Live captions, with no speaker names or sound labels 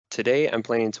Today, I'm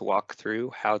planning to walk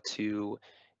through how to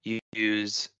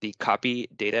use the copy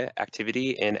data activity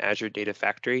in Azure Data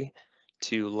Factory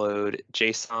to load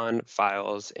JSON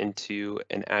files into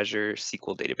an Azure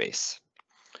SQL database.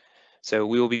 So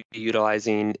we will be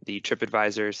utilizing the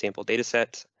TripAdvisor sample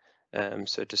dataset.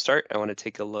 So to start, I want to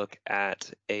take a look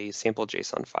at a sample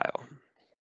JSON file.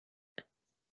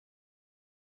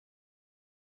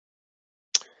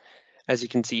 As you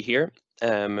can see here,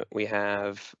 we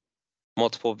have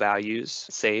multiple values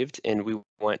saved, and we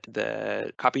want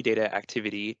the copy data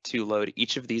activity to load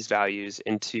each of these values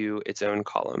into its own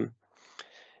column.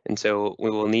 And so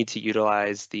we will need to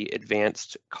utilize the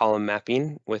advanced column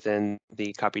mapping within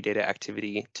the copy data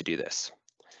activity to do this.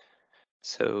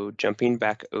 So jumping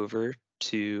back over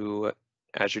to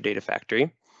Azure Data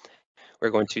Factory, we're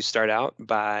going to start out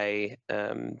by,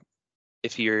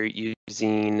 if you're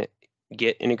using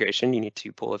Git integration, you need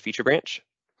to pull a feature branch.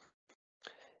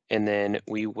 And then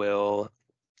we will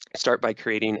start by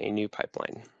creating a new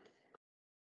pipeline.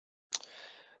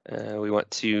 We want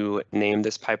to name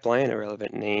this pipeline a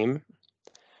relevant name,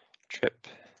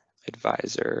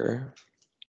 TripAdvisor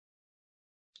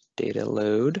data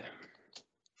load.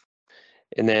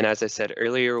 And then, as I said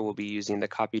earlier, we'll be using the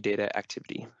copy data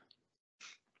activity.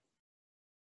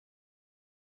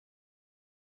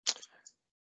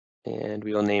 And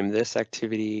we will name this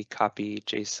activity copy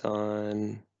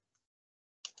JSON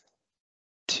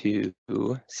to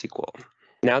SQL.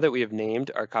 Now that we have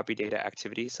named our copy data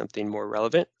activity something more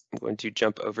relevant, I'm going to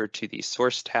jump over to the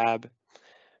source tab.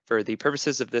 For the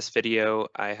purposes of this video,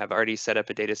 I have already set up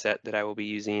a data set that I will be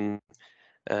using.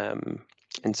 And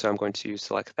so I'm going to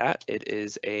select that. It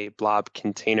is a blob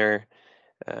container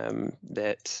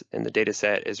that in the data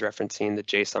set is referencing the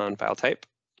JSON file type.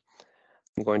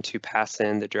 I'm going to pass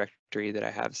in the directory that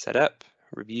I have set up,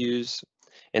 reviews.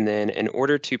 And then in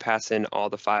order to pass in all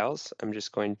the files, I'm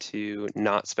just going to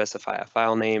not specify a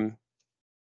file name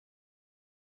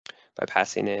by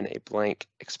passing in a blank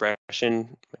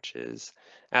expression, which is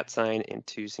 @ and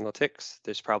 2 single ticks.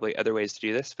 There's probably other ways to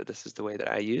do this, but this is the way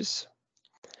that I use.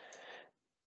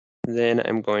 Then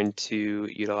I'm going to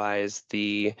utilize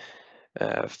the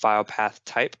file path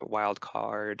type,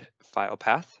 wildcard file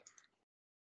path,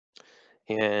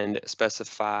 and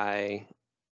specify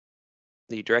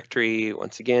the directory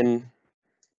once again.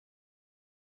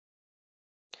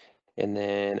 And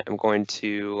then I'm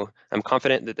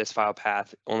confident that this file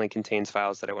path only contains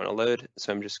files that I want to load.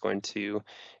 So I'm just going to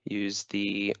use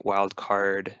the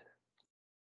wildcard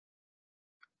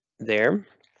there.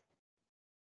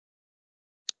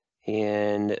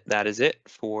 And that is it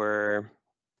for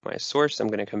my source. I'm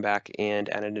going to come back and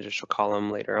add an additional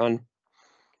column later on.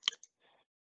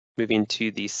 Moving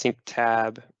to the sync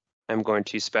tab, I'm going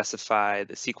to specify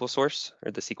the SQL source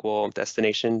or the SQL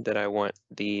destination that I want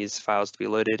these files to be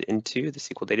loaded into the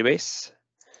SQL database.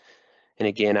 And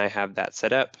again, I have that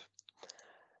set up.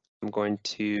 I'm going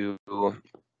to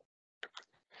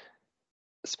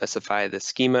specify the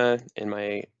schema in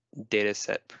my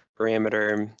dataset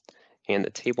parameter and the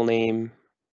table name.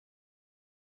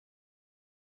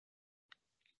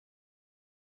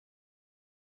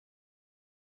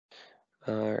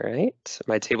 All right,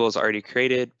 my table is already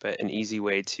created, but an easy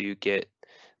way to get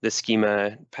the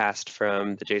schema passed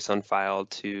from the JSON file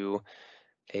to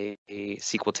a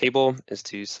SQL table is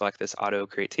to select this auto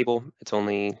create table. It's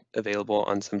only available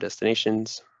on some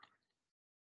destinations.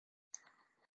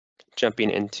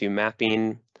 Jumping into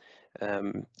mapping.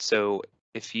 So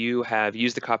if you have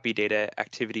used the copy data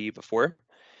activity before,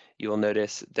 you will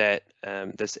notice that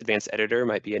this advanced editor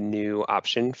might be a new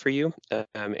option for you.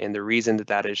 And the reason that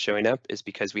that is showing up is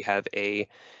because we have a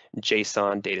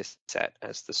JSON data set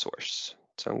as the source.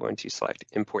 So I'm going to select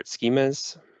import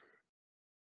schemas.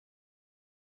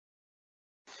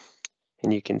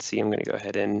 And you can see I'm going to go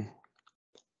ahead and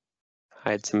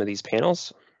hide some of these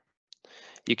panels.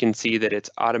 You can see that it's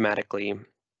automatically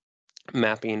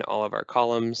mapping all of our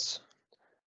columns.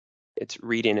 It's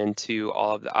reading into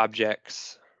all of the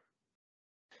objects.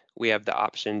 We have the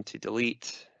option to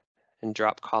delete and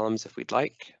drop columns if we'd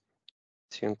like,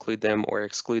 to include them or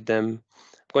exclude them.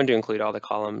 I'm going to include all the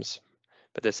columns,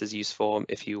 but this is useful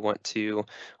if you want to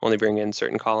only bring in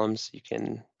certain columns, you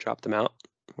can drop them out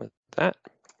with that.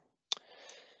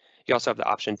 You also have the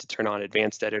option to turn on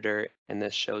advanced editor, and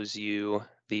this shows you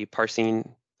the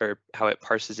parsing or how it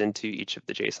parses into each of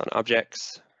the JSON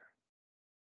objects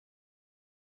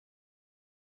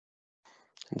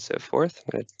and so forth.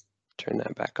 I'm going to turn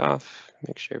that back off,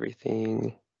 make sure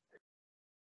everything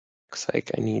looks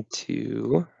like I need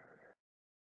to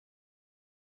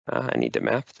I need to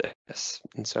map this.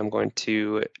 And so I'm going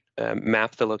to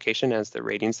map the location as the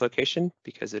ratings location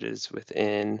because it is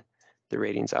within the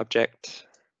ratings object.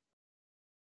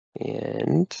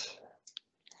 And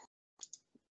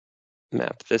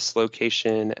map this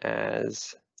location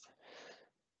as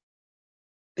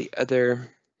the other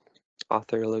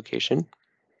author location.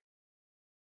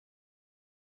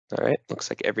 All right, looks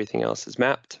like everything else is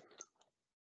mapped.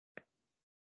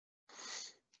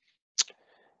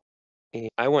 And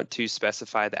I want to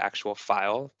specify the actual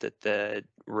file that the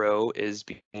row is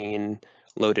being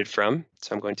loaded from.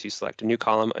 So I'm going to select a new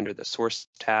column under the source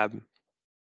tab.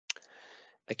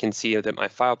 I can see that my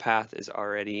file path is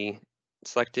already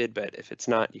selected, but if it's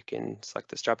not, you can select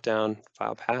this dropdown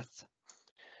file path.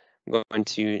 I'm going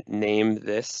to name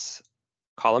this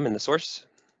column in the source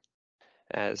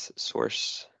as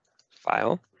source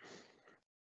file.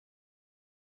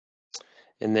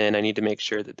 And then I need to make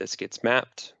sure that this gets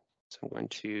mapped. So I'm going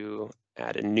to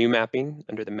add a new mapping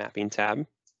under the mapping tab.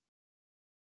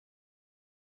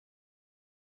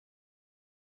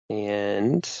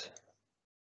 And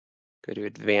go to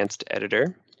advanced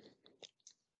editor.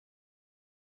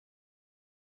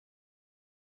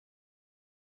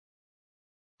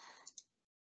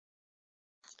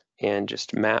 And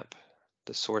just map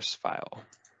the source file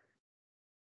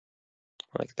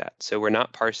like that. So we're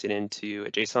not parsing into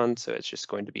a JSON, so it's just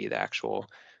going to be the actual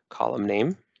column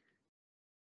name.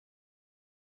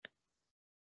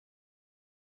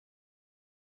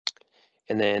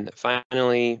 And then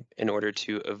finally, in order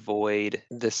to avoid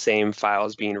the same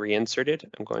files being reinserted,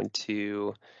 I'm going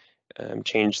to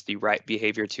change the write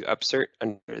behavior to upsert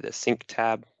under the sync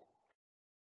tab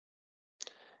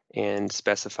and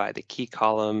specify the key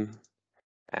column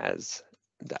as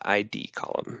the ID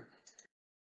column.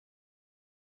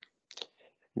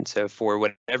 And so for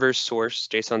whatever source,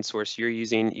 JSON source you're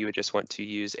using, you would just want to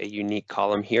use a unique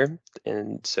column here,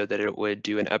 and so that it would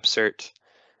do an upsert,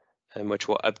 which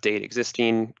will update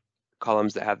existing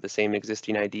columns that have the same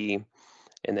existing ID,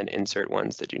 and then insert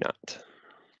ones that do not.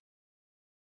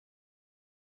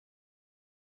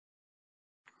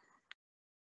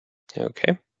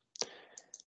 Okay.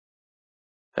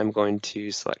 I'm going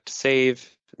to select save.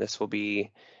 This will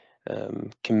be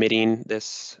committing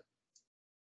this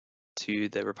to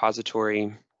the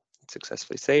repository.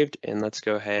 Successfully saved, and let's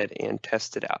go ahead and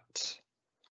test it out.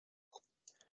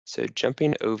 So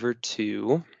jumping over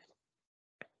to,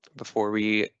 before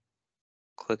we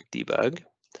click debug,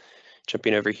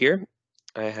 jumping over here,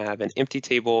 I have an empty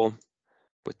table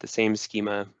with the same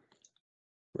schema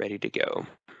ready to go.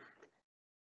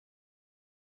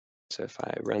 So if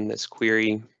I run this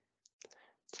query,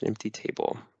 it's an empty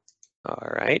table. All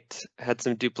right, I had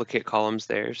some duplicate columns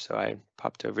there, so I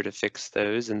popped over to fix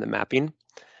those in the mapping.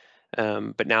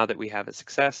 But now that we have a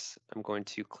success, I'm going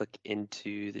to click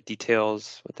into the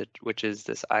details, which is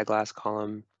this eyeglass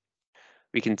column.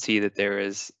 We can see that there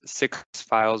is 6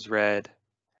 files read,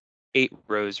 8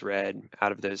 rows read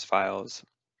out of those files,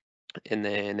 and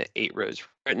then 8 rows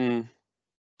written,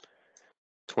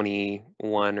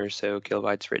 21 or so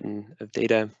kilobytes written of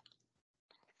data.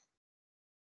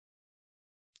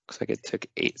 Looks like it took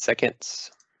 8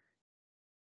 seconds.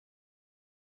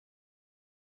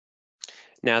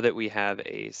 Now that we have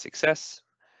a success,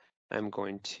 I'm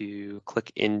going to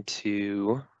click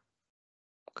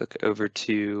over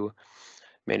to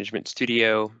Management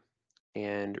Studio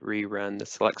and rerun the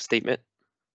select statement.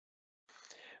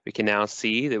 We can now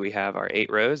see that we have our 8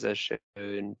 rows as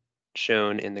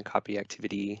shown in the copy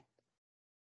activity.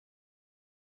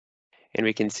 And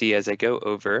we can see as I go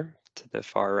over to the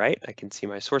far right, I can see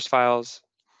my source files.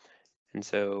 And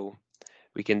so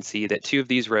we can see that 2 of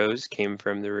these rows came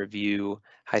from the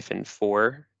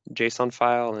review-4 JSON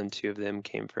file, and 2 of them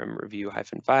came from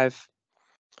review-5.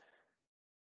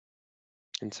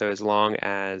 And so as long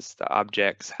as the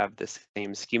objects have the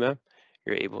same schema,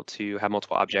 you're able to have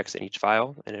multiple objects in each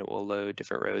file, and it will load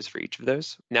different rows for each of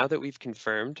those. Now that we've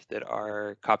confirmed that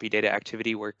our copy data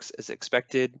activity works as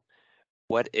expected,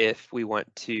 what if we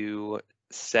want to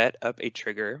set up a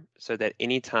trigger so that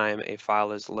anytime a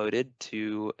file is loaded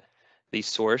to the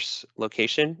source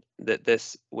location, that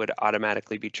this would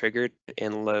automatically be triggered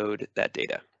and load that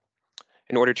data?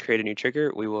 In order to create a new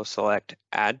trigger, we will select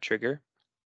Add Trigger,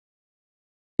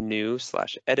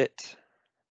 New/Edit.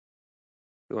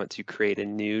 We want to create a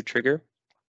new trigger.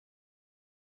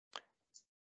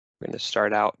 We're going to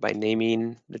start out by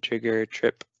naming the trigger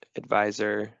Trip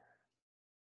Advisor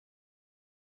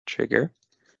Trigger.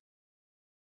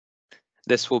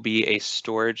 This will be a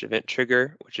storage event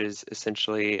trigger, which is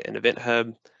essentially an event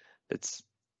hub that's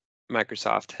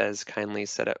Microsoft has kindly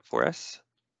set up for us.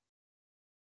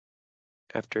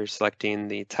 After selecting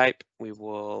the type, we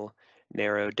will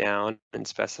narrow down and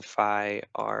specify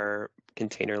our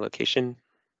container location.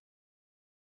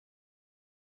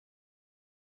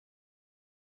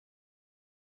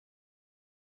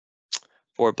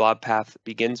 For blob path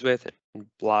begins with and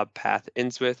blob path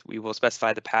ends with, we will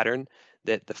specify the pattern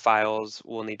that the files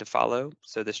will need to follow.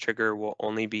 So this trigger will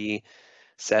only be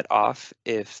set off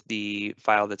if the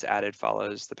file that's added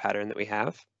follows the pattern that we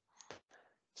have.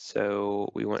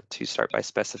 So we want to start by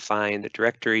specifying the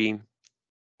directory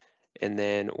and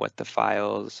then what the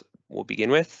files will begin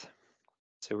with.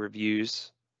 So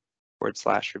reviews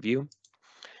 /review,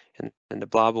 and the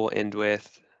blob will end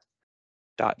with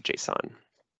 .json.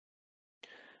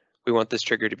 We want this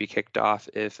trigger to be kicked off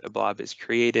if a blob is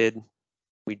created.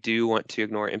 We do want to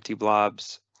ignore empty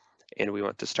blobs, and we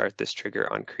want to start this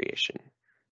trigger on creation.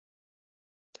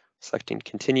 Selecting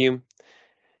continue,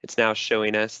 it's now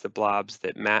showing us the blobs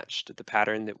that matched the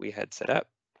pattern that we had set up.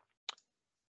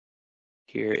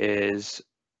 Here is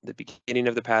the beginning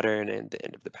of the pattern and the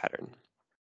end of the pattern.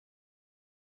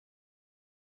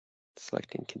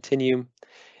 Selecting continue.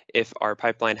 If our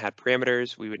pipeline had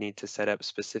parameters, we would need to set up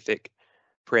specific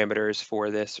parameters for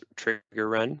this trigger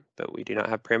run, but we do not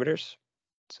have parameters.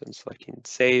 So I'm selecting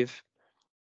save.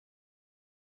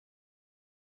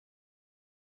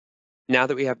 Now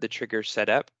that we have the trigger set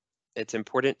up, it's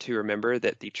important to remember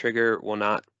that the trigger will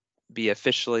not be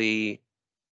officially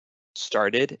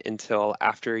started until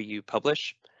after you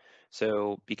publish.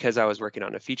 So because I was working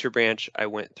on a feature branch, I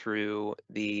went through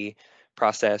the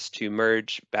process to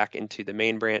merge back into the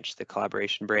main branch, the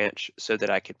collaboration branch, so that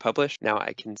I could publish. Now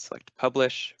I can select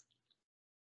publish.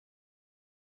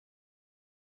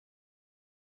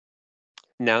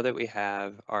 Now that we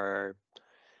have our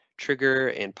trigger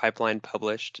and pipeline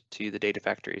published to the Data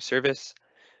Factory service,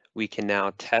 we can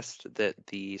now test that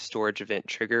the storage event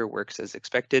trigger works as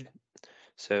expected.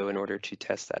 So in order to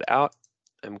test that out,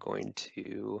 I'm going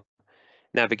to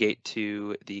navigate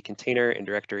to the container and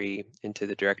directory into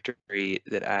the directory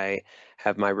that I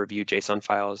have my review JSON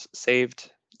files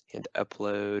saved and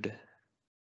upload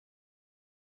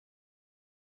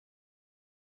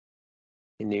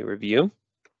a new review.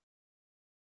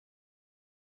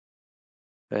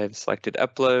 I've selected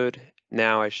upload.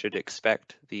 Now I should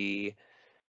expect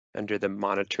under the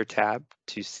monitor tab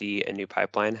to see a new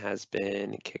pipeline has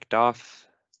been kicked off.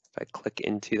 If I click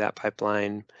into that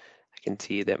pipeline, I can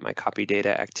see that my copy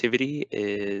data activity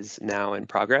is now in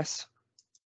progress.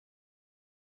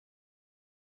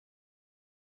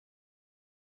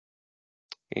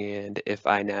 And if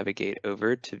I navigate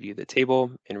over to view the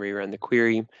table and rerun the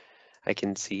query, I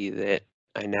can see that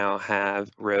I now have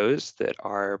rows that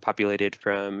are populated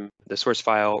from the source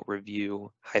file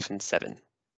review-7.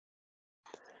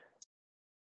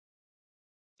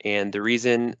 And the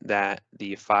reason that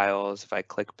the files, if I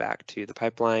click back to the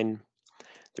pipeline,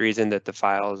 the reason that the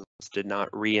files did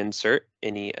not reinsert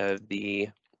any of the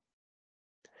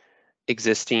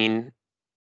existing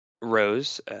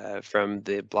rows from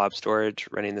the blob storage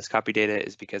running this copy data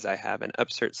is because I have an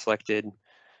upsert selected,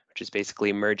 which is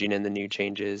basically merging in the new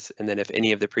changes. And then if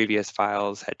any of the previous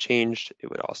files had changed,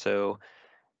 it would also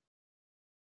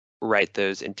write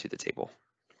those into the table.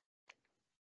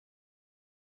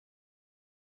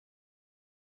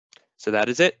 So that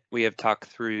is it. We have talked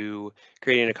through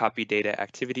creating a copy data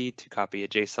activity to copy a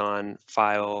JSON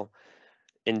file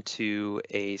into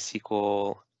a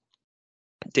SQL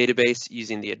database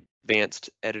using the advanced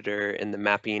editor in the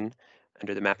mapping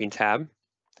under the mapping tab.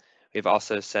 We've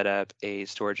also set up a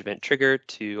storage event trigger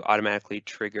to automatically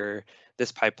trigger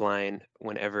this pipeline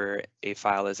whenever a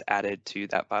file is added to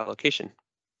that file location.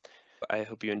 I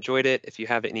hope you enjoyed it. If you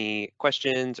have any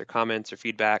questions or comments or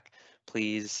feedback,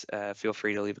 please feel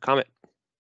free to leave a comment.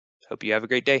 Hope you have a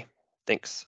great day. Thanks.